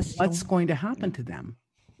going to happen to them?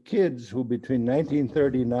 Kids who between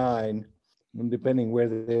 1939, and depending where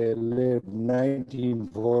they live,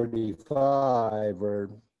 1945 or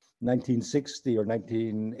 1960 or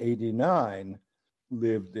 1989,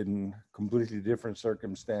 lived in completely different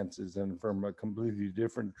circumstances and from a completely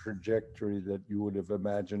different trajectory that you would have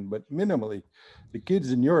imagined. But minimally, the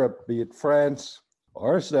kids in Europe, be it France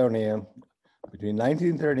or Estonia, between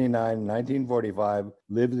 1939 and 1945,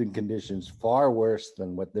 lived in conditions far worse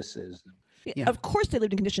than what this is. Yeah. Of course, they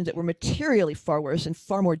lived in conditions that were materially far worse and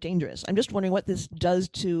far more dangerous. I'm just wondering what this does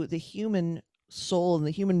to the human soul and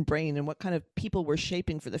the human brain and what kind of people we're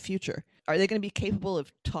shaping for the future. Are they going to be capable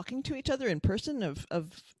of talking to each other in person, of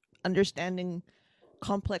understanding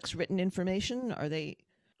complex written information? Are they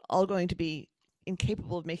all going to be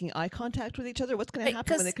incapable of making eye contact with each other? What's going to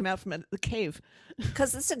happen when they come out from the cave?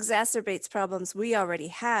 Because this exacerbates problems we already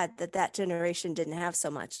had that generation didn't have so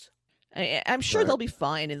much. I'm sure they'll be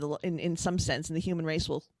fine in some sense, and the human race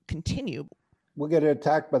will continue. We'll get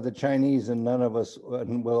attacked by the Chinese, and none of us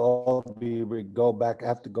will all have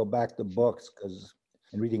to go back to books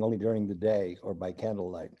and reading only during the day or by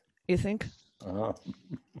candlelight. You think? Uh-huh.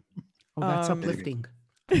 Oh, that's uplifting.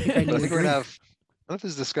 I think we're going to have, I don't know if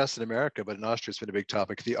this is discussed in America, but in Austria it's been a big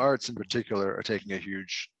topic. The arts in particular are taking a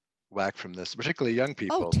huge whack from this, particularly young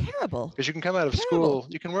people. Oh, terrible. Because you can come out of school,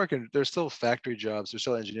 you can work there's still factory jobs, there's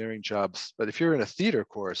still engineering jobs. But if you're in a theater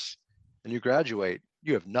course and you graduate,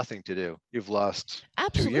 you have nothing to do. You've lost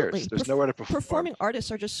 2 years. There's nowhere to perform. Performing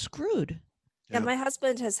artists are just screwed. Yeah, my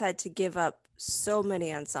husband has had to give up so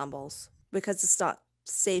many ensembles because it's not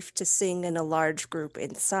safe to sing in a large group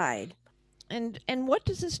inside. And what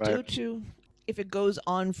does this do to, if it goes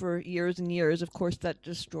on for years and years? Of course, that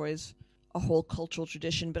destroys a whole cultural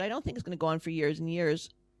tradition, but I don't think it's going to go on for years and years.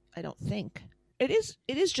 I don't think. It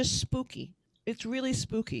is just spooky. It's really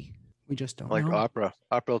spooky. We just don't know. Opera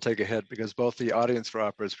will take a hit because both the audience for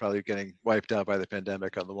opera is probably getting wiped out by the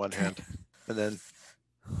pandemic on the one hand, and then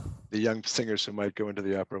the young singers who might go into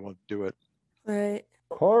the opera won't do it. Right.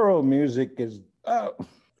 Choral music is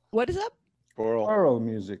what is up? Choral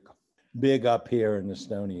music, big up here in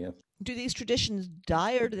Estonia. Do these traditions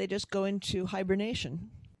die, or do they just go into hibernation?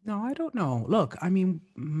 No, I don't know. Look, I mean,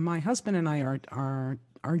 my husband and I are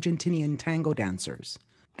Argentinian tango dancers,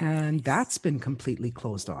 and that's been completely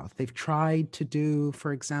closed off. They've tried to do,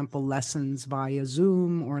 for example, lessons via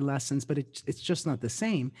Zoom or lessons, but it's just not the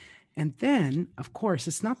same. And then, of course,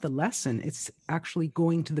 it's not the lesson. It's actually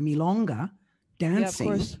going to the milonga, dancing.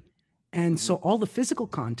 Yeah, of course. And so all the physical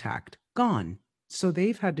contact, gone. So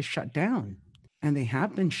they've had to shut down. And they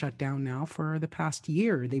have been shut down now for the past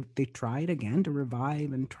year. They tried again to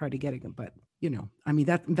revive and try to get it. But, I mean,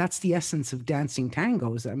 that's the essence of dancing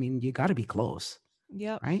tangos. I mean, you got to be close.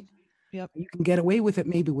 Yep. Right? Yep. You can get away with it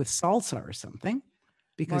maybe with salsa or something.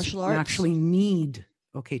 Because martial you arts. Actually need,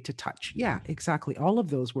 to touch. Yeah, exactly. All of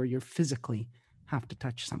those where you physically have to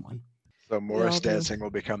touch someone. So Morris dancing will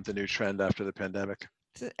become the new trend after the pandemic.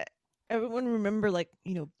 Does everyone remember,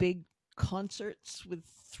 big concerts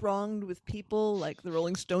thronged with people, like the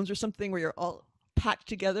Rolling Stones or something, where you're all packed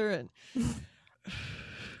together and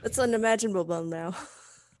it's unimaginable now.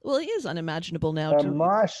 Well, it is unimaginable now.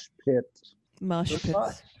 Mosh pits. I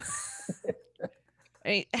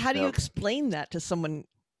mean, how do you explain that to someone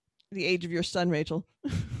the age of your son, Rachel?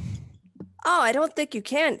 Oh, I don't think you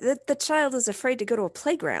can. The child is afraid to go to a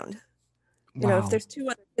playground. You know, if there's 2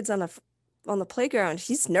 other kids on the playground,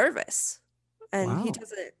 he's nervous, and he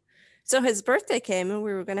doesn't. So his birthday came, and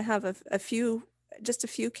we were going to have a few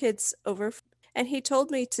kids over, and he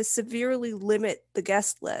told me to severely limit the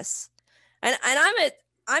guest list. And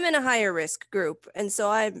I'm in a higher risk group, and so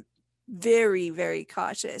I'm very, very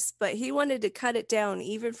cautious. But he wanted to cut it down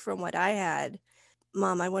even from what I had.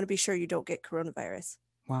 Mom, I want to be sure you don't get coronavirus.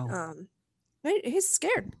 Wow. He's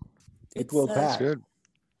scared. It will pass. Good.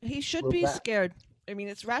 He should be scared. I mean,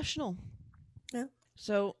 it's rational. Yeah.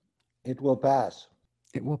 So it will pass.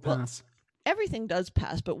 It will pass. Well, everything does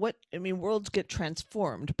pass, but worlds get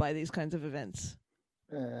transformed by these kinds of events.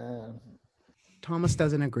 Thomas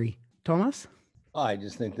doesn't agree. Thomas? I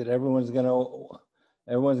just think that everyone's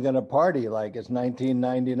gonna party like it's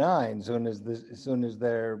 1999. As soon as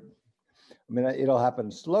they're, I mean, it'll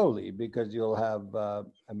happen slowly because you'll have,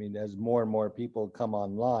 as more and more people come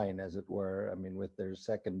online, as it were, with their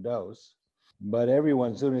second dose. But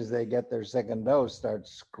everyone, as soon as they get their second dose,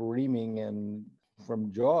 starts screaming and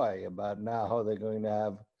from joy about now how they're going to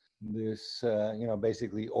have this,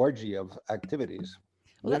 basically orgy of activities.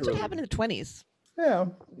 Well, that's what happened in the 20s. Yeah,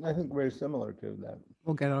 I think very similar to that.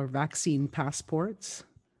 We'll get our vaccine passports.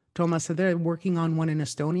 Thomas, are they working on one in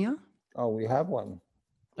Estonia? Oh, we have one.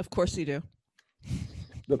 Of course you do.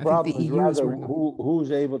 The problem is rather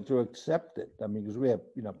who's able to accept it. I mean, because we have,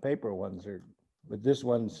 paper ones, but this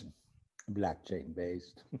one's blockchain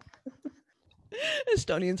based.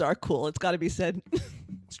 Estonians are cool. It's got to be said.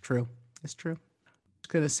 It's true. It's true. I was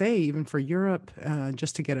going to say, even for Europe,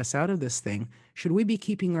 just to get us out of this thing, should we be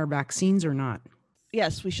keeping our vaccines or not?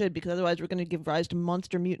 Yes, we should, because otherwise we're going to give rise to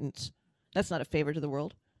monster mutants. That's not a favor to the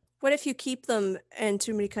world. What if you keep them and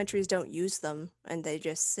too many countries don't use them and they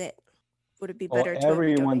just sit? Would it be better to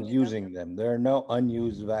everyone's using them? There are no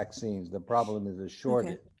unused vaccines. The problem is a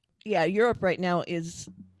shortage. Okay. Yeah, Europe right now is,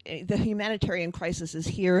 the humanitarian crisis is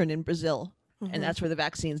here and in Brazil, and that's where the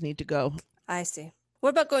vaccines need to go. I see. What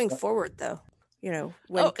about going forward, though? When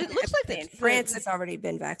it looks like France has already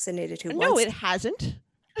been vaccinated. No, it hasn't.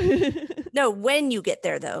 No, when you get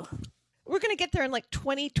there, though. We're going to get there in like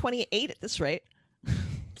 2028 at this rate.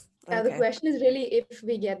 Yeah, the question is really if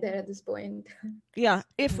we get there at this point. Yeah,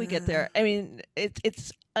 if we get there. I mean,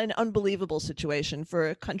 it's an unbelievable situation for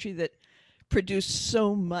a country that produced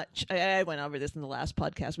so much. I went over this in the last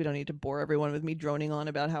podcast. We don't need to bore everyone with me droning on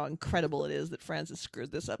about how incredible it is that France has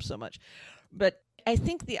screwed this up so much. But I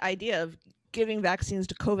think the idea of giving vaccines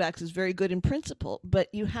to COVAX is very good in principle, but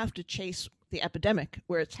you have to chase the epidemic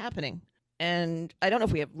where it's happening. And I don't know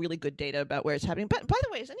if we have really good data about where it's happening. But by the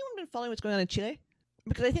way, has anyone been following what's going on in Chile?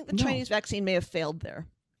 Because I think the Chinese vaccine may have failed there.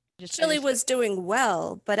 Chile was doing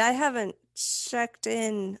well, but I haven't checked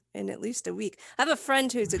in at least a week. I have a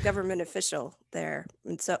friend who's a government official there,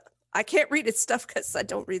 and so I can't read his stuff because I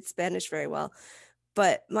don't read Spanish very well.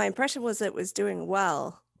 But my impression was it was doing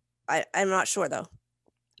well. I'm not sure, though.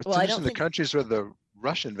 It's interesting the countries where the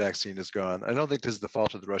Russian vaccine is gone. I don't think this is the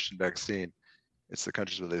fault of the Russian vaccine. It's the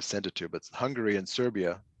countries where they've sent it to. But Hungary and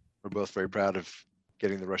Serbia were both very proud of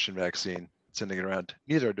getting the Russian vaccine, sending it around.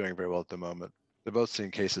 Neither are doing very well at the moment. They're both seeing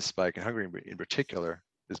cases spike, and Hungary in particular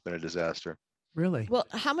has been a disaster. Really? Well,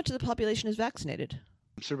 how much of the population is vaccinated?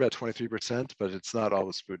 I'm sure about 23%, but it's not all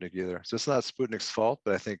with Sputnik either. So it's not Sputnik's fault,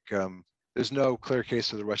 but I think there's no clear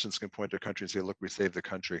case where the Russians can point to a country and say, look, we saved the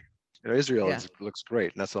country. Israel looks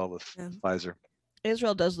great, and that's all with Pfizer.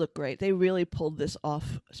 Israel does look great. They really pulled this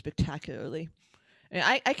off spectacularly.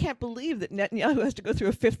 I can't believe that Netanyahu has to go through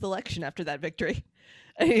a fifth election after that victory.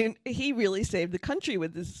 I mean, he really saved the country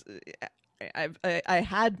with this. I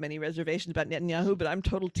had many reservations about Netanyahu, but I'm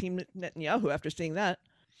total team Netanyahu after seeing that.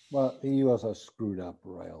 Well, he also screwed up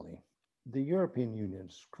royally. The European Union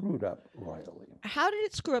screwed up royally. How did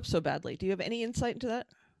it screw up so badly? Do you have any insight into that?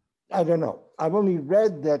 I don't know. I've only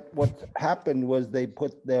read that what happened was they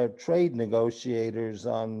put their trade negotiators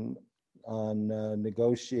on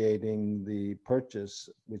negotiating the purchase,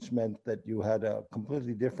 which meant that you had a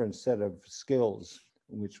completely different set of skills,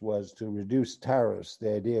 which was to reduce tariffs.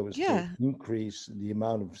 The idea was to increase the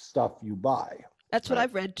amount of stuff you buy. That's what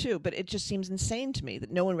I've read too, but it just seems insane to me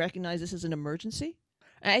that no one recognized this as an emergency.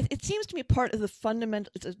 It seems to me part of the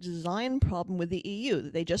fundamental, it's a design problem with the EU,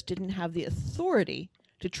 that they just didn't have the authority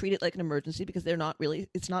to treat it like an emergency because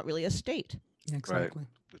it's not really a state. Exactly. Right.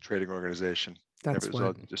 The trading organization. That's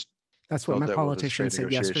what my politician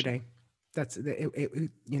said yesterday. That's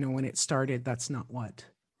when it started, that's not what,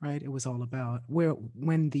 right? It was all about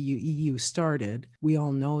when the EU started, we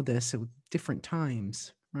all know this at different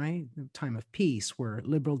times, right? The time of peace where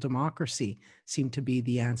liberal democracy seemed to be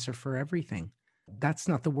the answer for everything. That's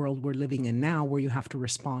not the world we're living in now, where you have to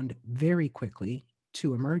respond very quickly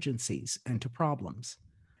to emergencies and to problems.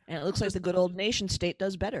 And it looks like the good old nation state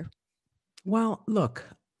does better. Well, look,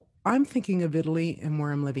 I'm thinking of Italy and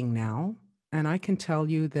where I'm living now. And I can tell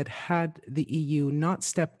you that had the EU not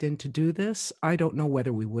stepped in to do this, I don't know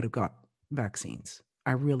whether we would have got vaccines.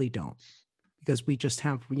 I really don't. Because we just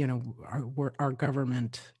have, our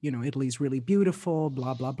government, Italy's really beautiful,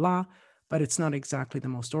 blah, blah, blah. But it's not exactly the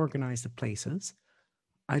most organized of places.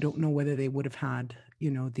 I don't know whether they would have had,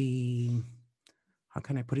 how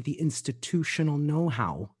can I put it, the institutional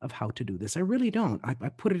know-how of how to do this. I really don't. I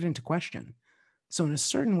put it into question. So in a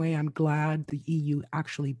certain way, I'm glad the EU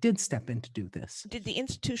actually did step in to do this. Did the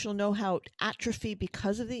institutional know-how atrophy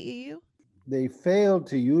because of the EU? They failed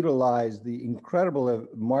to utilize the incredible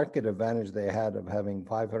market advantage they had of having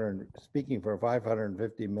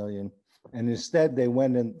 550 million. And instead they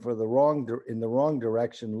went in the wrong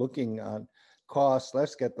direction, looking on cost.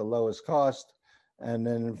 Let's get the lowest cost. And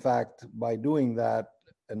then in fact, by doing that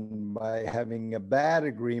and by having a bad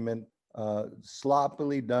agreement,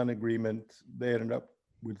 sloppily done agreement, they ended up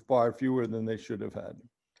with far fewer than they should have had.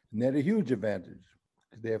 And they had a huge advantage.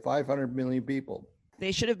 They have 500 million people.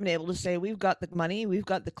 They should have been able to say, we've got the money, we've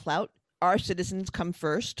got the clout, our citizens come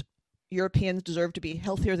first. Europeans deserve to be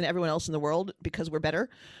healthier than everyone else in the world because we're better.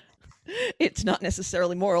 It's not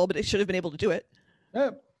necessarily moral, but it should have been able to do it.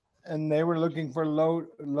 Yeah. And they were looking for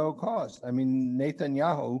low cost. I mean,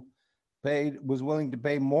 Netanyahu was willing to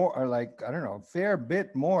pay more, or a fair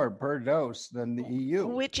bit more per dose than the EU.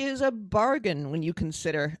 Which is a bargain when you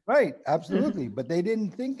consider. Right, absolutely. But they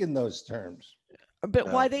didn't think in those terms.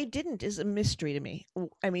 But why they didn't is a mystery to me.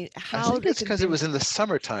 I mean, how? I think it's because it was in the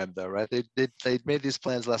summertime, though, right? They made these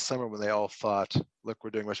plans last summer when they all thought, "Look,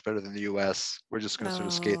 we're doing much better than the U.S. We're just going to sort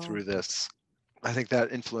of skate through this." I think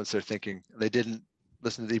that influenced their thinking. They didn't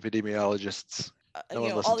listen to the epidemiologists.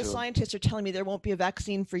 All the scientists are telling me there won't be a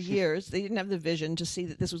vaccine for years. They didn't have the vision to see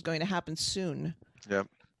that this was going to happen soon. Yep.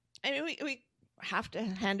 I mean, we have to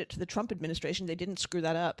hand it to the Trump administration. They didn't screw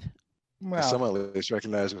that up. Well, someone at least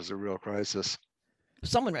recognized it was a real crisis.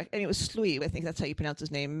 It was Slui. I think that's how you pronounce his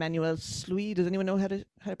name. Manuel Slui. Does anyone know how to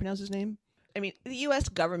pronounce his name? I mean, the U.S.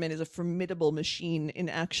 government is a formidable machine in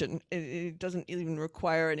action. It doesn't even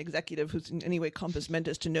require an executive who's in any way compos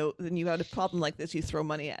mentis to know that you have a problem like this, you throw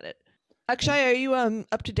money at it. Akshay, are you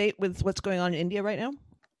up to date with what's going on in India right now?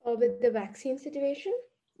 With the vaccine situation?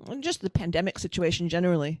 Just the pandemic situation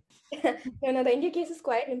generally. No, the India case is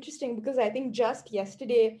quite interesting because I think just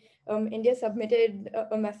yesterday, India submitted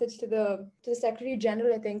a message to the Secretary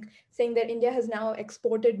General, I think, saying that India has now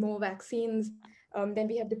exported more vaccines than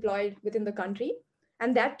we have deployed within the country.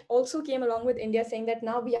 And that also came along with India saying that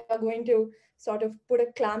now we are going to sort of put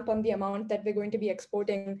a clamp on the amount that we're going to be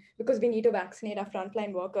exporting because we need to vaccinate our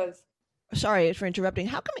frontline workers. Sorry for interrupting.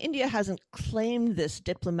 How come India hasn't claimed this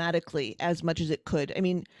diplomatically as much as it could? I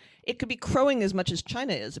mean, it could be crowing as much as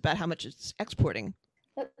China is about how much it's exporting.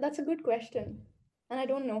 That's a good question. And I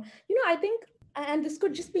don't know. I think, and this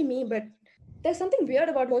could just be me, but there's something weird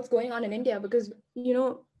about what's going on in India because,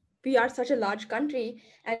 we are such a large country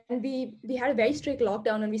and we had a very strict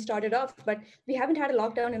lockdown when we started off, but we haven't had a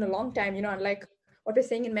lockdown in a long time, unlike what we're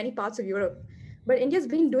seeing in many parts of Europe. But India's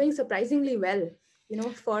been doing surprisingly well,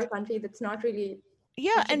 for a country that's not really.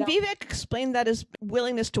 Yeah, and Vivek explained that as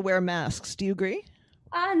willingness to wear masks. Do you agree?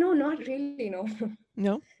 No, not really, no.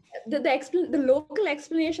 No? The local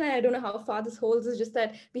explanation, I don't know how far this holds, is just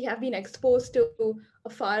that we have been exposed to a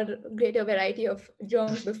far greater variety of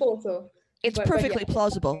germs before, so. It's perfectly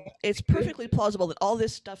plausible. It's perfectly plausible that all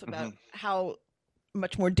this stuff about how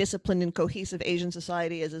much more disciplined and cohesive Asian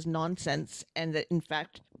society is nonsense, and that in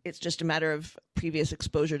fact it's just a matter of previous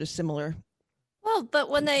exposure to similar. Well, but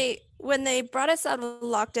when they brought us out of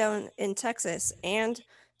lockdown in Texas and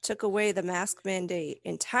took away the mask mandate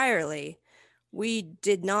entirely, we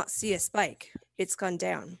did not see a spike. It's gone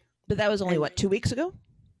down. But that was only, 2 weeks ago?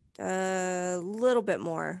 A little bit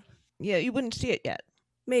more. Yeah, you wouldn't see it yet.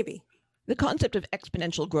 Maybe. The concept of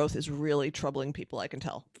exponential growth is really troubling people, I can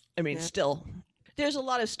tell. I mean, still, there's a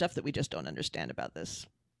lot of stuff that we just don't understand about this.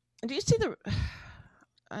 Do you see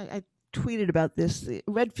I tweeted about this,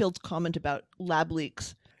 Redfield's comment about lab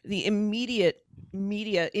leaks. The immediate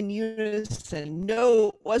media in unison, no,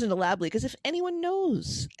 it wasn't a lab leak, as if anyone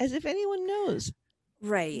knows.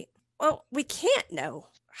 Right. Well, we can't know.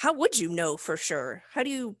 How would you know for sure? How do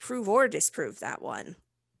you prove or disprove that one?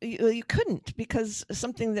 You couldn't, because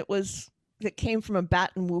something that came from a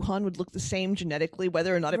bat in Wuhan would look the same genetically,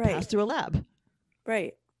 whether or not it passed through a lab.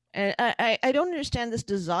 Right. And I don't understand this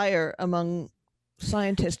desire among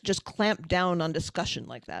scientists to just clamp down on discussion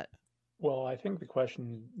like that. Well, I think the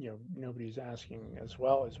question, nobody's asking as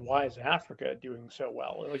well is why is Africa doing so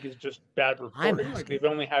well? Like, it's just bad reporting. Like, they've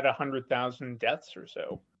only had 100,000 deaths or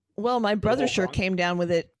so. Well, my brother sure continent. came down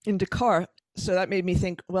with it in Dakar, so that made me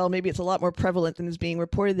think, well, maybe it's a lot more prevalent than is being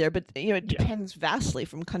reported there. But it depends vastly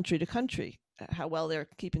from country to country how well they're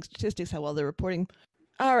keeping statistics, how well they're reporting.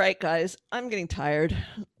 All right, guys, I'm getting tired.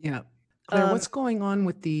 Yeah, Claire, what's going on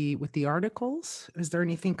with the articles? Is there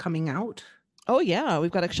anything coming out? Oh yeah,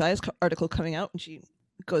 we've got Akshaya's article coming out, and she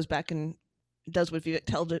goes back and does what Vivek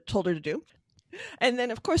told her to do. And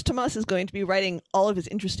then, of course, Tomas is going to be writing all of his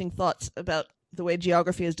interesting thoughts about the way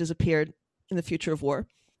geography has disappeared in the future of war.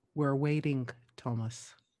 We're waiting,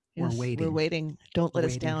 Thomas. Yes, we're waiting. We're waiting. Don't let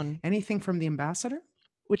us down. Anything from the ambassador?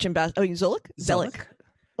 Which ambassador? Oh, Zolik? Zelik.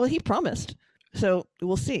 Well, he promised. So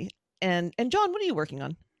we'll see. And John, what are you working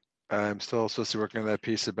on? I'm still supposed to be working on that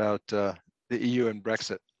piece about the EU and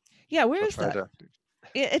Brexit. Yeah, where is that?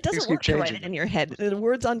 It doesn't work to write it in your head. The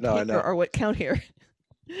words on paper are what count here.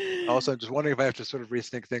 Also, I'm just wondering if I have to sort of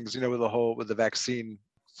rethink things, with the vaccine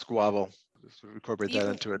squabble, sort of incorporate that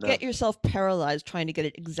into it now. Get yourself paralyzed trying to get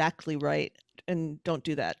it exactly right, and don't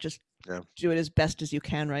do that. Just do it as best as you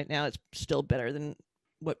can right now. It's still better than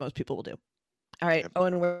what most people will do. All right,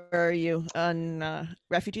 Owen, where are you on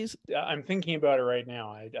refugees? I'm thinking about it right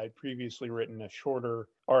now. I'd previously written a shorter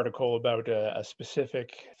article about a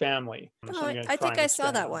specific family. I think I saw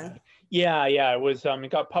that one. Yeah, it was. It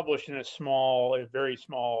got published in a very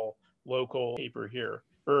small local paper here,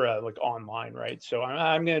 or like online, right? So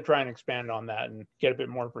I'm going to try and expand on that and get a bit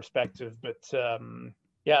more perspective. But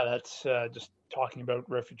that's just talking about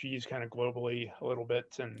refugees kind of globally a little bit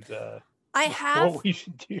and. What we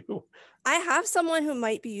should do. I have someone who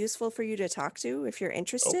might be useful for you to talk to if you're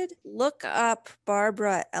interested. Look up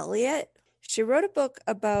Barbara Elliott. She wrote a book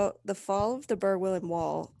about the fall of the Berlin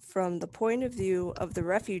Wall from the point of view of the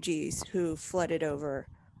refugees who flooded over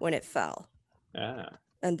when it fell.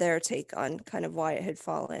 And their take on kind of why it had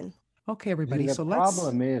fallen. Okay, everybody. The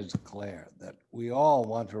problem is, Claire, that we all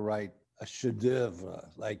want to write a chef-d'oeuvre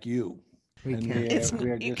like you.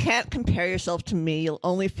 You can't compare yourself to me. You'll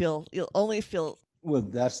only feel. Well,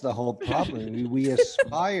 that's the whole problem. We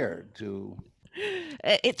aspire to.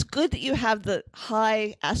 It's good that you have the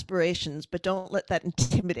high aspirations, but don't let that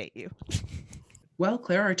intimidate you. Well,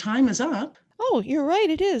 Claire, our time is up. Oh, you're right.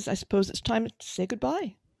 It is. I suppose it's time to say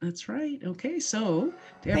goodbye. That's right. Okay, so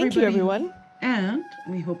thank you, everyone. And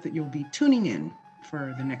we hope that you'll be tuning in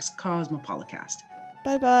for the next Cosmopartycast.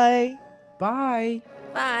 Bye-bye. Bye.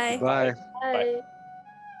 Bye. Bye. Bye.